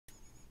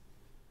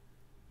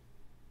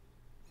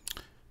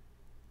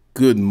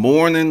Good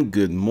morning,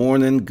 good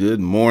morning, good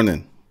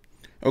morning.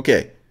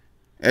 Okay,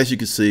 as you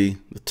can see,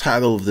 the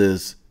title of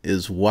this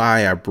is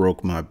Why I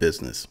Broke My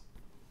Business.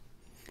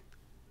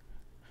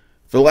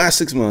 For the last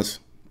 6 months,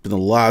 been a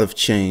lot of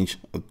change,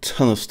 a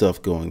ton of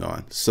stuff going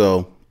on.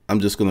 So I'm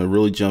just going to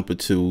really jump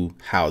into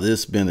how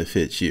this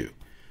benefits you.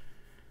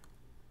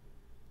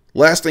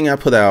 Last thing I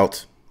put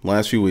out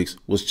last few weeks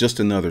was just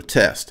another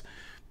test,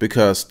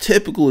 because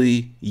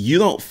typically you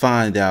don't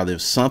find out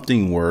if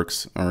something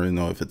works or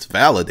if it's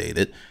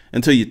validated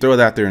until you throw it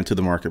out there into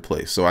the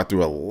marketplace. So I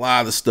threw a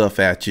lot of stuff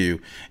at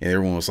you and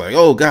everyone was like,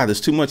 oh God,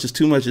 it's too much, it's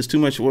too much, it's too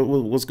much.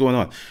 What's going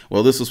on?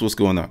 Well, this is what's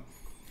going on.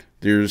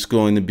 There's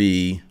going to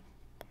be,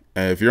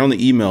 if you're on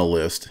the email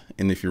list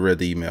and if you read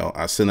the email,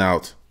 I sent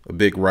out a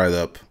big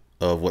write-up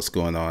of what's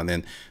going on,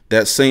 and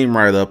that same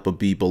write-up will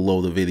be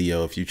below the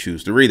video if you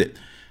choose to read it.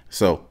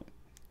 So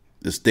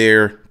it's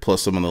there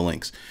plus some of the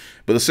links.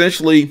 But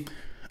essentially,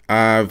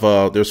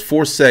 there's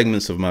 4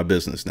 segments of my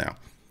business now.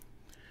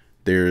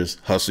 There's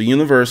Hustler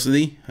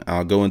University.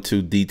 I'll go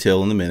into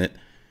detail in a minute.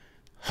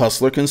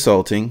 Hustler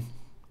Consulting,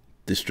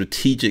 the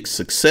Strategic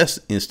Success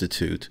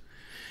Institute,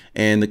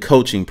 and the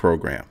coaching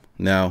program.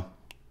 Now,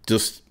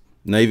 just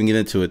not even get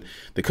into it.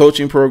 The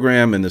coaching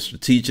program and the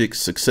Strategic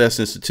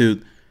Success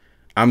Institute,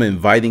 I'm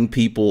inviting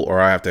people, or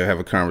I have to have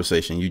a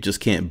conversation. You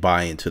just can't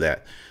buy into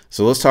that.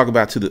 So let's talk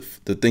about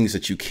the things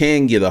that you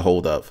can get a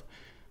hold of.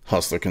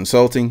 Hustler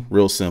Consulting,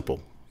 real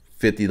simple.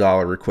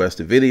 $50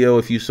 requested video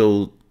if you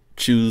so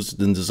choose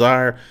and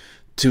desire.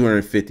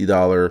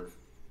 $250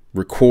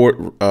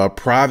 record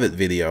private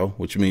video,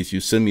 which means you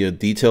send me a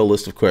detailed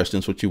list of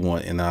questions, what you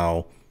want, and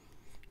I'll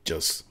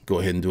just go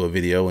ahead and do a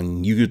video,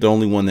 and you're the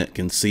only one that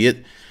can see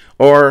it.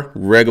 Or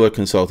regular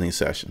consulting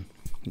session.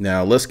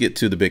 Now let's get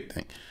to the big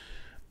thing.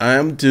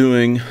 I'm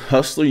doing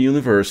Hustler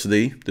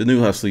University, the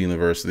new Hustler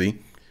University,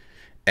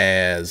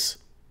 as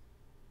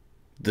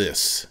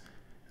this.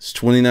 It's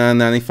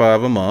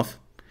 $29.95 a month,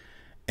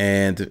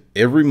 and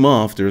every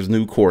month there's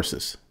new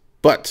courses.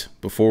 But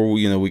before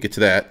we get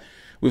to that,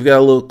 we've got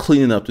a little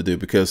cleaning up to do,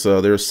 because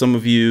there are some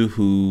of you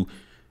who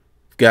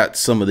got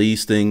some of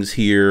these things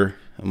here.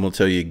 I'm going to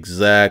tell you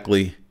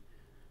exactly,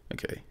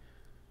 okay,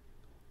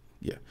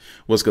 yeah,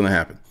 what's going to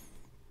happen.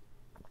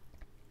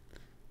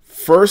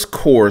 First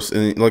course,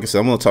 and like I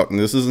said, I'm going to talk,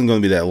 this isn't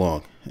going to be that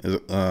long.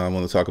 I'm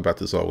going to talk about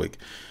this all week.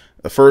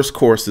 The first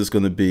course is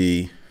going to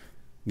be,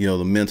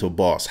 the mental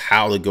boss,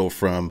 how to go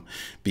from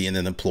being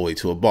an employee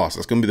to a boss.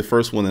 That's going to be the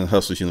first one in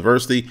Hustlers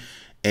University.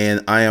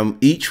 And I am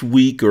each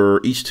week or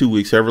each 2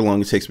 weeks, however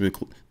long it takes me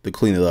to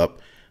clean it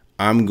up,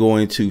 I'm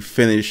going to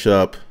finish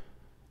up.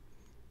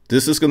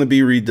 This is going to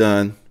be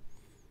redone.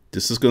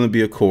 This is going to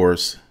be a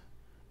course.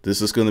 This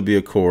is going to be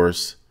a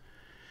course.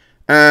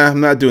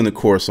 I'm not doing a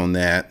course on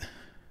that.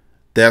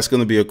 That's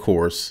going to be a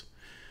course.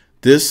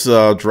 This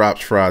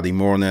drops Friday.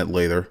 More on that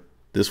later.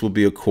 This will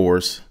be a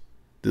course.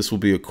 This will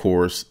be a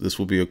course. This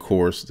will be a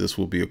course. This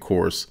will be a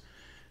course.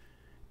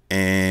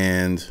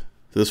 And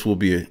this will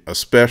be a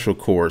special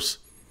course.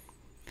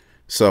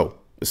 So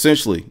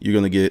essentially, you're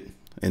going to get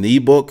an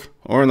ebook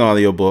or an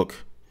audiobook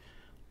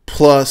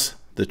plus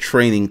the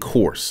training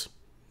course.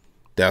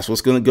 That's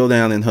what's going to go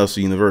down in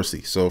Hustler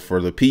University. So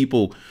for the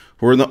people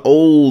who are in the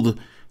old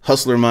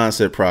Hustler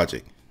Mindset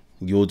Project,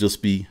 you'll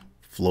just be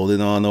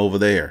floating on over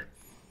there.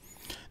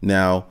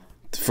 Now,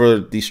 for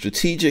the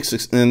strategic,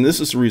 and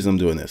this is the reason I'm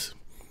doing this.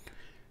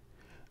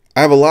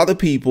 I have a lot of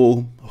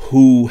people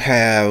who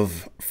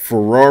have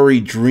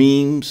Ferrari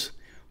dreams,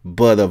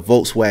 but a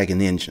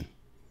Volkswagen engine.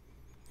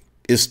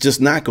 It's just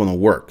not going to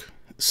work.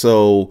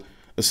 So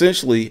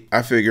essentially,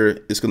 I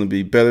figure it's going to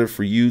be better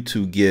for you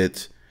to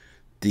get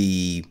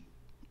the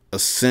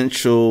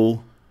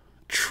essential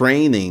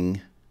training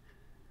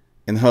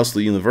in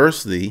Hustler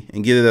University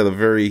and get it at a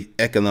very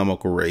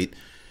economical rate.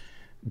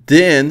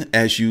 Then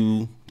as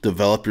you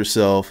develop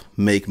yourself,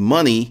 make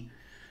money,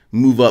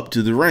 move up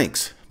to the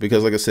ranks.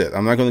 Because like I said,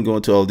 I'm not going to go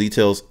into all the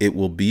details. It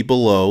will be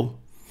below,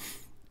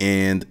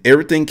 and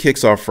everything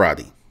kicks off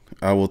Friday.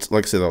 Like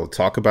I said, I'll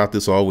talk about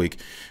this all week,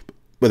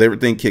 but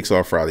everything kicks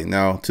off Friday.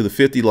 Now to the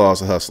 50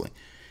 laws of hustling.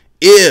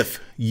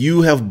 If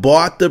you have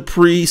bought the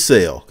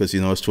pre-sale, because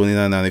it's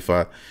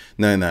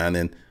 $29.95.99,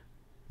 and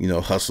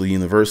Hustler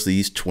University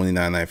is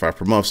 $29.95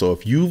 per month. So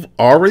if you've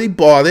already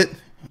bought it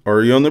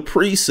or you're on the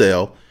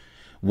pre-sale,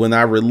 when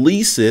I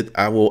release it,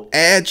 I will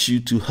add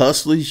you to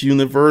Hustlers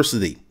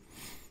University.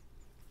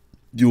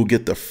 You will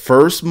get the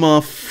first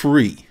month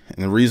free.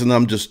 And the reason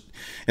I'm going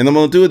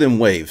to do it in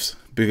waves,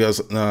 because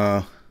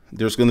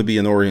there's going to be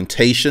an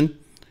orientation.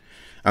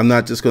 I'm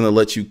not just going to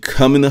let you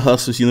come into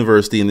Hustlers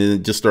University and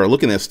then just start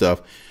looking at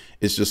stuff.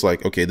 It's just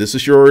like, okay, this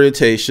is your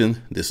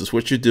orientation. This is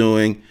what you're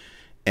doing.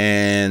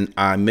 And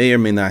I may or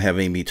may not have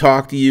Amy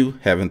talk to you.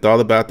 Haven't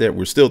thought about that.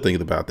 We're still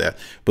thinking about that.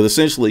 But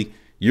essentially,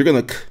 you're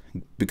going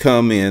to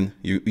come in.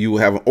 You will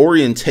have an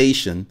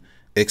orientation,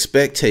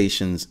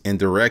 expectations, and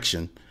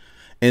direction.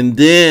 And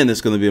then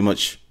it's going to be a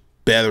much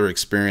better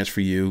experience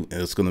for you.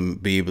 And it's going to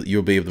be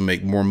you'll be able to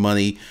make more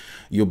money.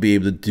 You'll be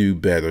able to do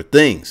better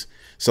things.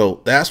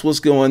 So that's what's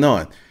going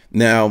on.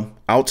 Now,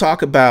 I'll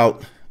talk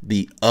about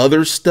The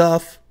other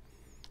stuff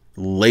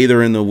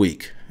later in the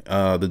week.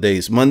 The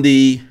days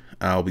Monday,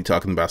 I'll be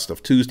talking about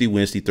stuff Tuesday,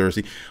 Wednesday,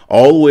 Thursday,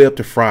 all the way up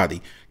to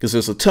Friday, because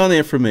there's a ton of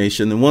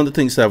information. And one of the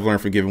things that I've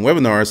learned from giving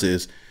webinars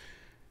is,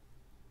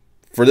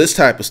 for this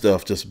type of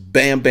stuff, just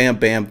bam, bam,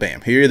 bam,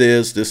 bam. Here it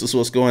is. This is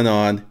what's going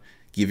on.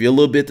 Give you a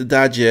little bit to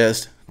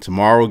digest.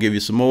 Tomorrow, give you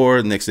some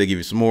more. The next day, give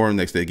you some more. The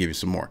next day, give you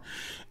some more.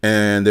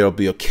 And there'll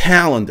be a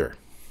calendar.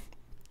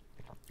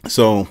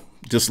 So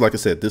just like I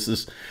said, this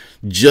is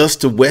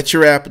just to whet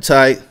your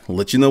appetite,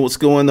 let you know what's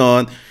going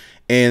on.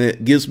 And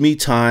it gives me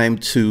time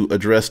to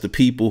address the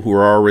people who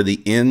are already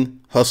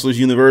in Hustlers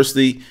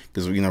University,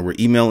 because we're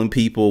emailing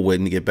people,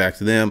 waiting to get back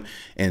to them,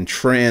 and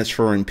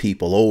transferring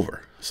people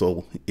over.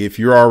 So if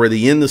you're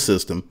already in the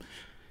system,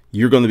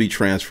 you're going to be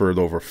transferred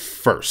over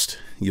first.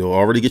 You'll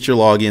already get your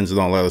logins and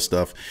all that other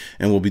stuff,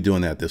 and we'll be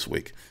doing that this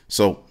week.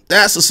 So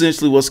that's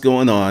essentially what's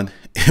going on.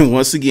 And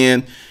once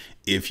again,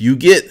 if you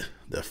get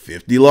the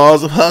 50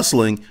 laws of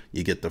hustling,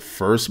 you get the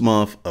first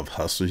month of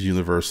Hustlers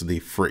University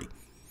free.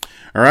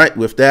 All right,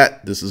 with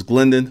that, this is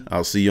Glendon.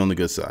 I'll see you on the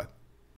good side.